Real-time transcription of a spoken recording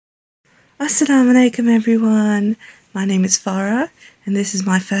Assalamu alaikum everyone. My name is Farah and this is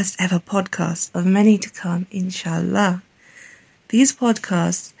my first ever podcast of many to come, inshallah. These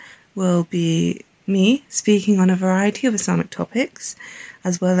podcasts will be me speaking on a variety of Islamic topics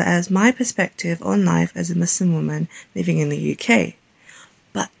as well as my perspective on life as a Muslim woman living in the UK.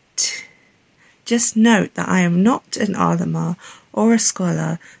 But just note that I am not an alama or a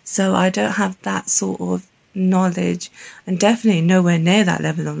scholar, so I don't have that sort of knowledge and definitely nowhere near that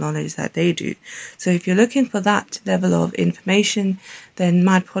level of knowledge that they do. So if you're looking for that level of information, then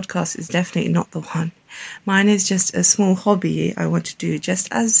my podcast is definitely not the one. Mine is just a small hobby I want to do just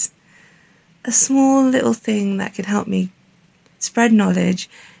as a small little thing that can help me spread knowledge,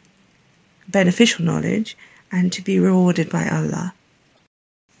 beneficial knowledge, and to be rewarded by Allah.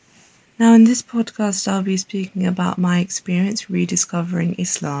 Now in this podcast I'll be speaking about my experience rediscovering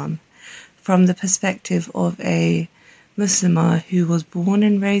Islam from the perspective of a Muslimah who was born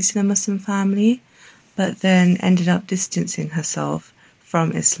and raised in a Muslim family, but then ended up distancing herself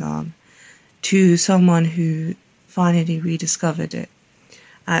from Islam, to someone who finally rediscovered it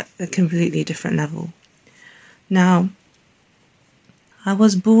at a completely different level. Now, I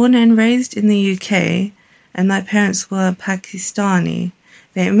was born and raised in the UK, and my parents were Pakistani.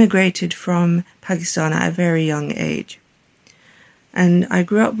 They immigrated from Pakistan at a very young age. And I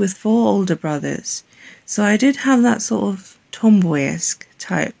grew up with 4 older brothers. So I did have that sort of tomboy-esque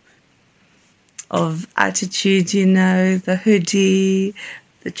type of attitude, you know, the hoodie,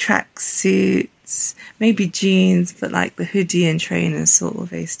 the tracksuits, maybe jeans, but like the hoodie and trainers sort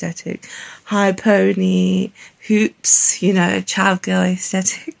of aesthetic. High pony, hoops, you know, child girl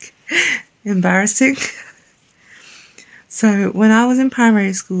aesthetic. Embarrassing. So when I was in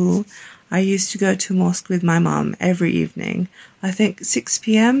primary school, I used to go to mosque with my mum every evening. I think 6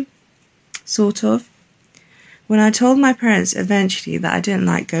 p.m, sort of. When I told my parents eventually that I didn't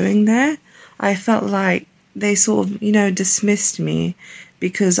like going there, I felt like they sort of, dismissed me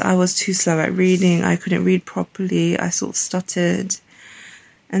because I was too slow at reading. I couldn't read properly. I sort of stuttered.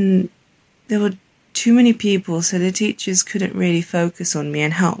 And there were too many people, so the teachers couldn't really focus on me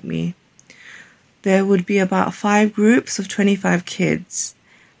and help me. There would be about 5 groups of 25 kids.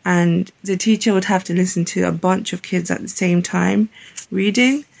 And the teacher would have to listen to a bunch of kids at the same time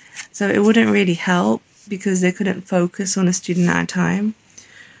reading. So it wouldn't really help because they couldn't focus on a student at a time.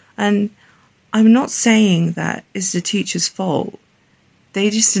 And I'm not saying that it's the teacher's fault.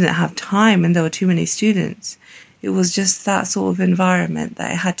 They just didn't have time and there were too many students. It was just that sort of environment that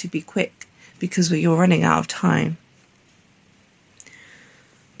it had to be quick because you're running out of time.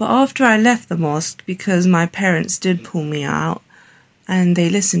 But after I left the mosque, because my parents did pull me out, and they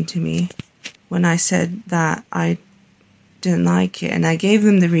listened to me when I said that I didn't like it. And I gave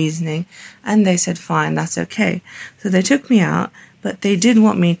them the reasoning. And they said, fine, that's okay. So they took me out. But they did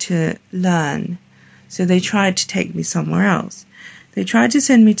want me to learn. So they tried to take me somewhere else. They tried to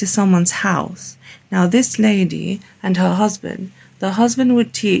send me to someone's house. Now this lady and her husband. The husband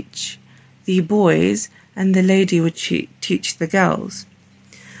would teach the boys. And the lady would teach the girls.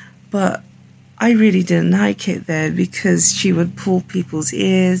 But I really didn't like it there because she would pull people's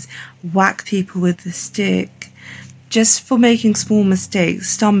ears, whack people with the stick, just for making small mistakes,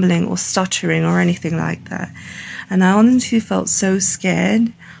 stumbling or stuttering or anything like that. And I honestly felt so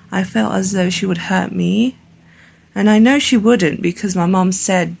scared. I felt as though she would hurt me. And I know she wouldn't because my mum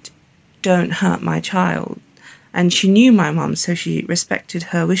said, don't hurt my child. And she knew my mum, so she respected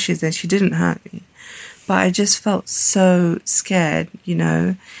her wishes and she didn't hurt me. But I just felt so scared,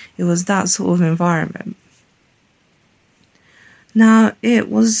 It was that sort of environment. Now, it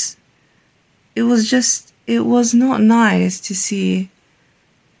was not nice to see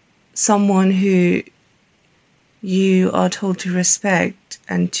someone who you are told to respect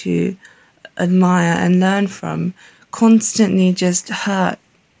and to admire and learn from constantly just hurt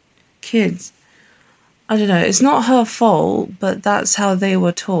kids. I don't know, it's not her fault, but that's how they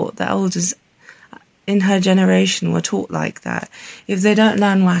were taught. The elders in her generation were taught like that. If they don't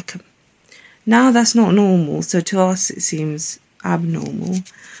learn, whack 'em. Now that's not normal, so to us it seems abnormal.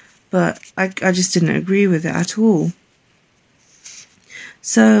 But I just didn't agree with it at all.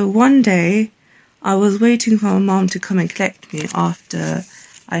 So one day, I was waiting for my mum to come and collect me after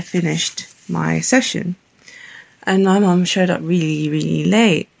I finished my session. And my mum showed up really, really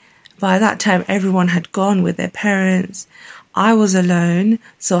late. By that time, everyone had gone with their parents. I was alone,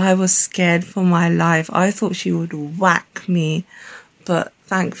 so I was scared for my life. I thought she would whack me, but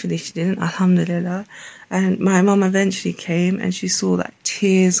thankfully she didn't, alhamdulillah. And my mum eventually came and she saw that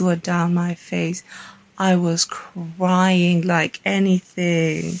tears were down my face. I was crying like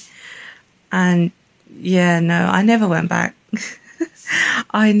anything. And yeah, no, I never went back.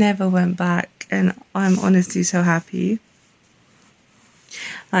 I never went back, and I'm honestly so happy.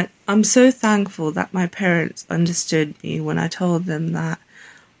 I'm so thankful that my parents understood me when I told them that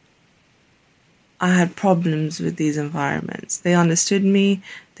I had problems with these environments. They understood me,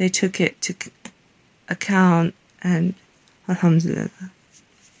 they took it to account, and alhamdulillah.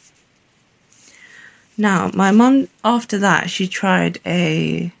 Now, my mum, after that, she tried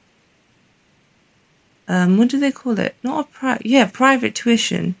a, what do they call it? Not a private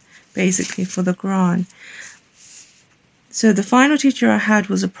tuition, basically, for the Quran. So the final teacher I had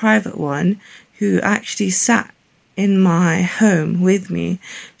was a private one who actually sat in my home with me.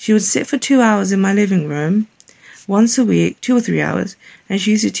 She would sit for 2 hours in my living room once a week, 2 or 3 hours, and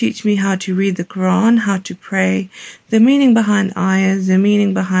she used to teach me how to read the Quran, how to pray, the meaning behind ayahs, the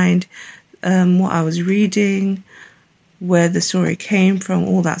meaning behind what I was reading, where the story came from,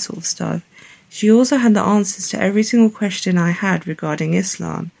 all that sort of stuff. She also had the answers to every single question I had regarding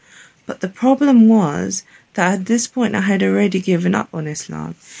Islam. But the problem was that at this point I had already given up on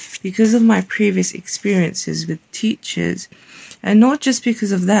Islam because of my previous experiences with teachers, and not just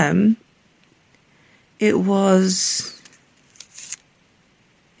because of them. It was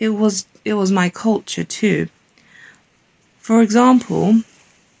my culture too. For example,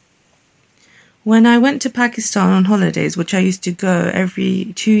 when I went to Pakistan on holidays, which I used to go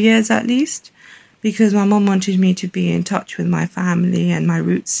every 2 years at least, because my mum wanted me to be in touch with my family and my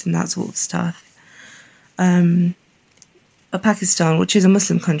roots and that sort of stuff. Pakistan, which is a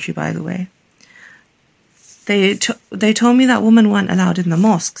Muslim country, by the way, they told me that women weren't allowed in the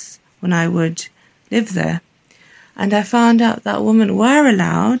mosques when I would live there. And I found out that women were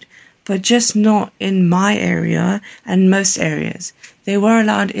allowed, but just not in my area and most areas. They were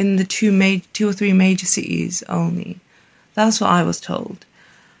allowed in the two or three major cities only. That's what I was told.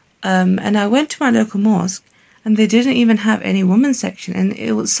 And I went to my local mosque, and they didn't even have any women's section, and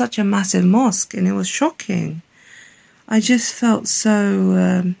it was such a massive mosque, and it was shocking. I just felt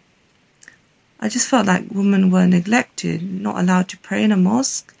like women were neglected, not allowed to pray in a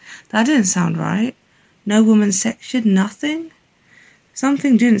mosque. That didn't sound right. No women's section, nothing.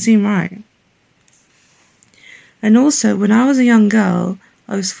 Something didn't seem right. And also, when I was a young girl,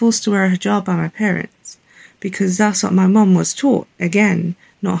 I was forced to wear a hijab by my parents, because that's what my mum was taught. Again,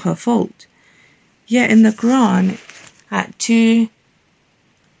 not her fault. Yet in the Quran, at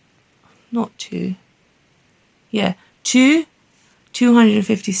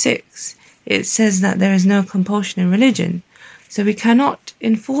 256, it says that there is no compulsion in religion. So we cannot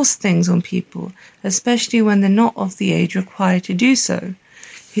enforce things on people, especially when they're not of the age required to do so.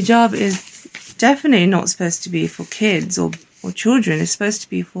 Hijab is definitely not supposed to be for kids or children. It's supposed to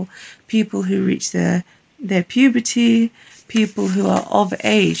be for people who reach their puberty, people who are of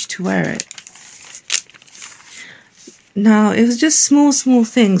age to wear it. Now, it was just small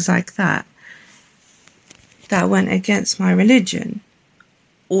things like that went against my religion.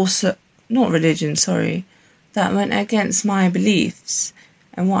 That went against my beliefs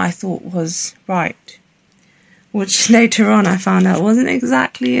and what I thought was right. Which later on I found out wasn't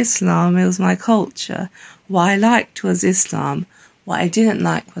exactly Islam, it was my culture. What I liked was Islam. What I didn't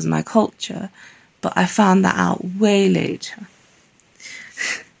like was my culture. But I found that out way later.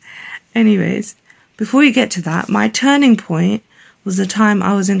 Anyways, before we get to that, my turning point was the time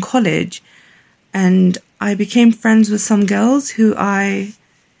I was in college, and I became friends with some girls who I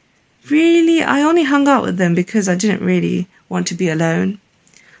only hung out with them because I didn't really want to be alone.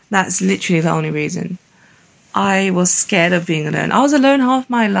 That's literally the only reason. I was scared of being alone. I was alone half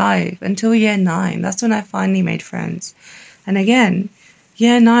my life until year 9. That's when I finally made friends. And again,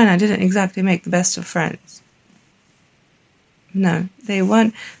 year 9, I didn't exactly make the best of friends. No, they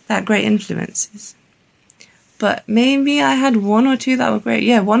weren't that great influences. But maybe I had 1 or 2 that were great.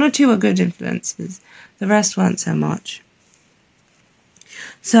 Yeah, 1 or 2 were good influences. The rest weren't so much.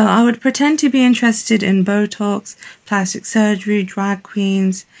 So I would pretend to be interested in Botox, plastic surgery, drag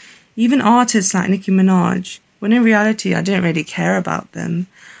queens, even artists like Nicki Minaj, when in reality I didn't really care about them.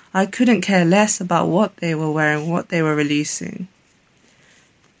 I couldn't care less about what they were wearing, what they were releasing.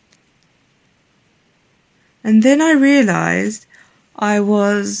 And then I realized I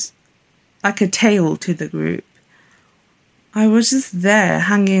was like a tail to the group. I was just there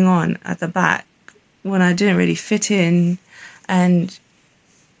hanging on at the back when I didn't really fit in, and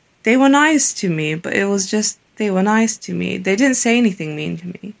they were nice to me, but it was just, they were nice to me. They didn't say anything mean to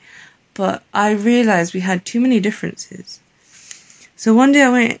me, but I realized we had too many differences. So one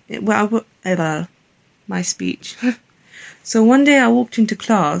day my speech. So one day I walked into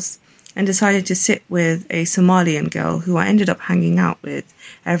class and decided to sit with a Somalian girl who I ended up hanging out with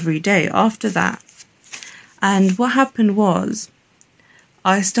every day after that. And what happened was,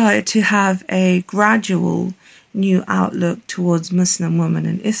 I started to have a gradual new outlook towards Muslim women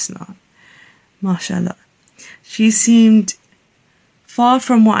in Islam. MashaAllah. She seemed far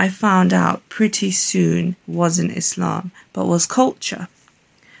from what I found out pretty soon wasn't Islam, but was culture.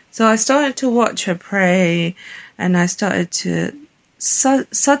 So I started to watch her pray, and I started to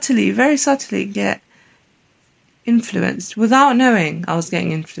very subtly get influenced, without knowing I was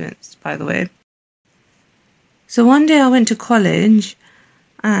getting influenced, by the way. So one day I went to college,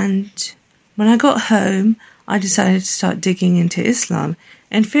 and when I got home, I decided to start digging into Islam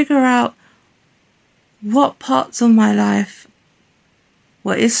and figure out what parts of my life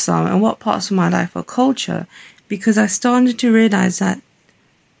were Islam and what parts of my life were culture, because I started to realize that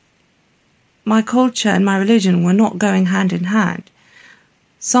my culture and my religion were not going hand in hand.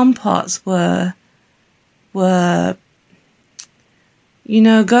 Some parts were going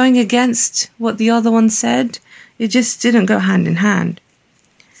against what the other one said. It just didn't go hand in hand.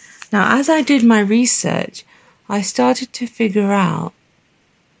 Now, as I did my research, I started to figure out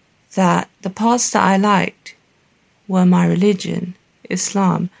that the parts that I liked were my religion,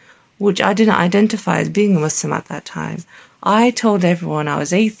 Islam, which I didn't identify as being a Muslim at that time. I told everyone I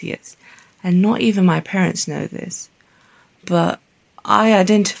was atheist, and not even my parents know this, but I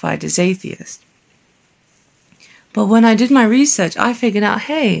identified as atheist. But when I did my research, I figured out,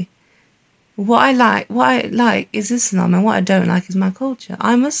 hey, what I like is Islam, and what I don't like is my culture.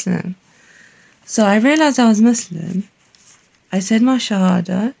 I'm Muslim. So I realized I was Muslim. I said my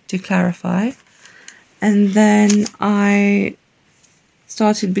Shahada to clarify, and then I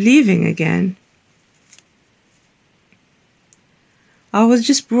started believing again. I was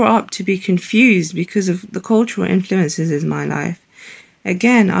just brought up to be confused because of the cultural influences in my life.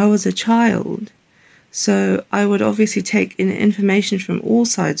 Again, I was a child, so I would obviously take in information from all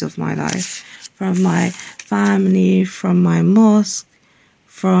sides of my life, from my family, from my mosque,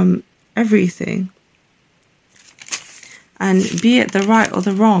 from everything. And be it the right or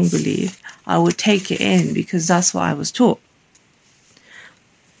the wrong belief, I would take it in because that's what I was taught.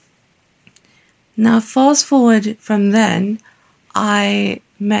 Now, fast forward from then, I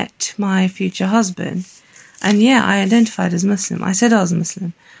met my future husband. And yeah, I identified as Muslim. I said I was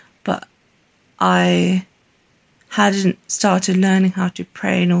Muslim, but I hadn't started learning how to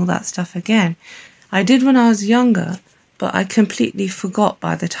pray and all that stuff again. I did when I was younger, but I completely forgot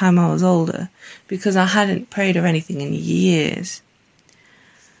by the time I was older because I hadn't prayed or anything in years.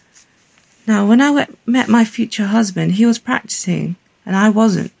 Now, when I met my future husband, he was practicing and I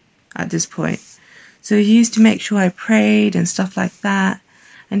wasn't at this point. So he used to make sure I prayed and stuff like that.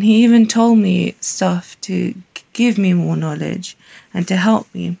 And he even told me stuff to give me more knowledge and to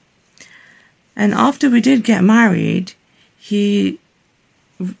help me. And after we did get married, he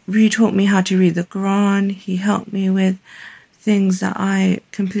retaught me how to read the Quran. He helped me with things that I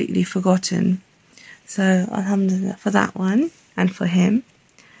completely forgotten. So alhamdulillah for that one and for him.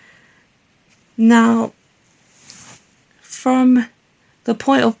 Now, from the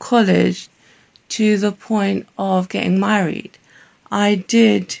point of college to the point of getting married, I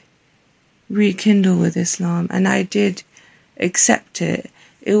did rekindle with Islam and I did accept it.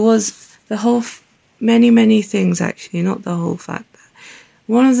 It was the whole, many things actually, not the whole fact.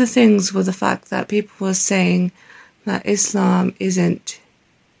 One of the things was the fact that people were saying that Islam isn't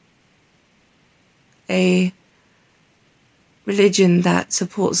a religion that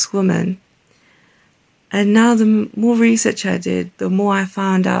supports women. And now the more research I did, the more I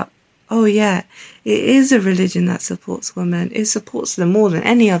found out, oh yeah, it is a religion that supports women. It supports them more than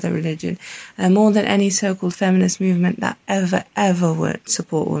any other religion and more than any so-called feminist movement that ever would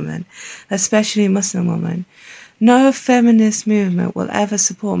support women, especially Muslim women. No feminist movement will ever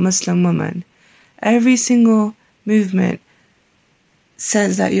support Muslim women. Every single movement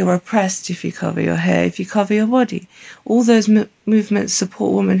says that you're oppressed if you cover your hair, if you cover your body. All those movements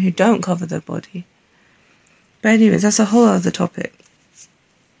support women who don't cover their body. But anyways, that's a whole other topic.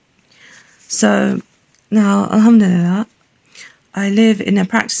 So now, alhamdulillah, I live in a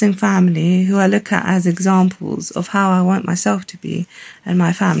practicing family who I look at as examples of how I want myself to be and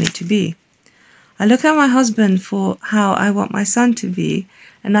my family to be. I look at my husband for how I want my son to be,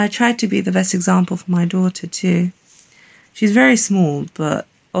 and I try to be the best example for my daughter too. She's very small, but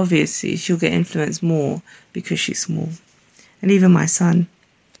obviously she'll get influenced more because she's small. And even my son.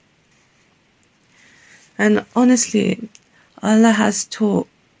 And honestly, Allah has taught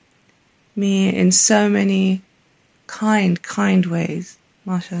me in so many kind ways,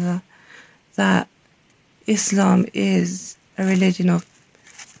 mashallah, that Islam is a religion of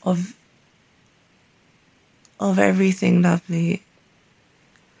everything lovely.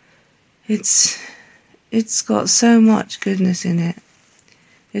 It's got so much goodness in it.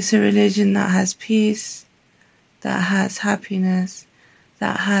 It's a religion that has peace, that has happiness,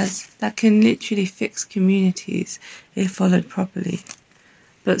 that can literally fix communities if followed properly.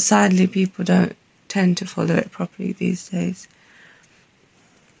 But sadly, people don't tend to follow it properly these days.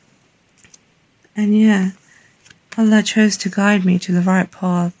 And yeah, Allah chose to guide me to the right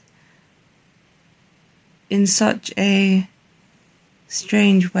path in such a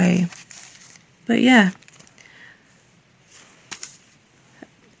strange way. But yeah.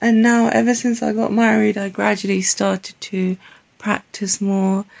 And now, ever since I got married, I gradually started to practice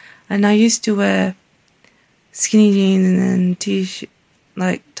more. And I used to wear skinny jeans and then t-shirt,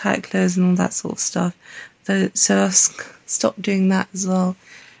 like tight clothes and all that sort of stuff. So I stopped doing that as well.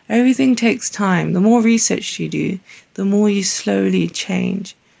 Everything takes time. The more research you do, the more you slowly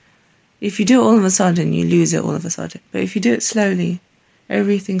change. If you do it all of a sudden, you lose it all of a sudden. But if you do it slowly,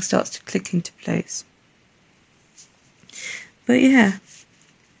 everything starts to click into place. But yeah,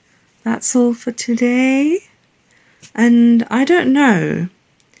 that's all for today. And I don't know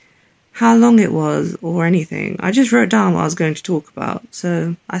how long it was or anything. I just wrote down what I was going to talk about,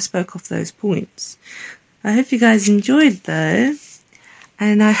 so I spoke off those points. I hope you guys enjoyed though,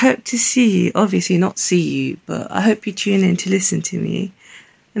 and I hope to see you, obviously not see you, but I hope you tune in to listen to me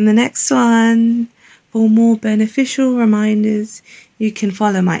in the next one. For more beneficial reminders, you can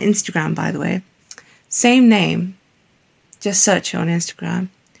follow my Instagram, by the way. Same name, just search it on Instagram.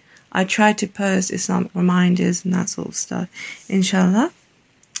 I try to post Islamic reminders and that sort of stuff, inshallah.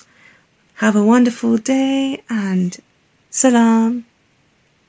 Have a wonderful day and salam.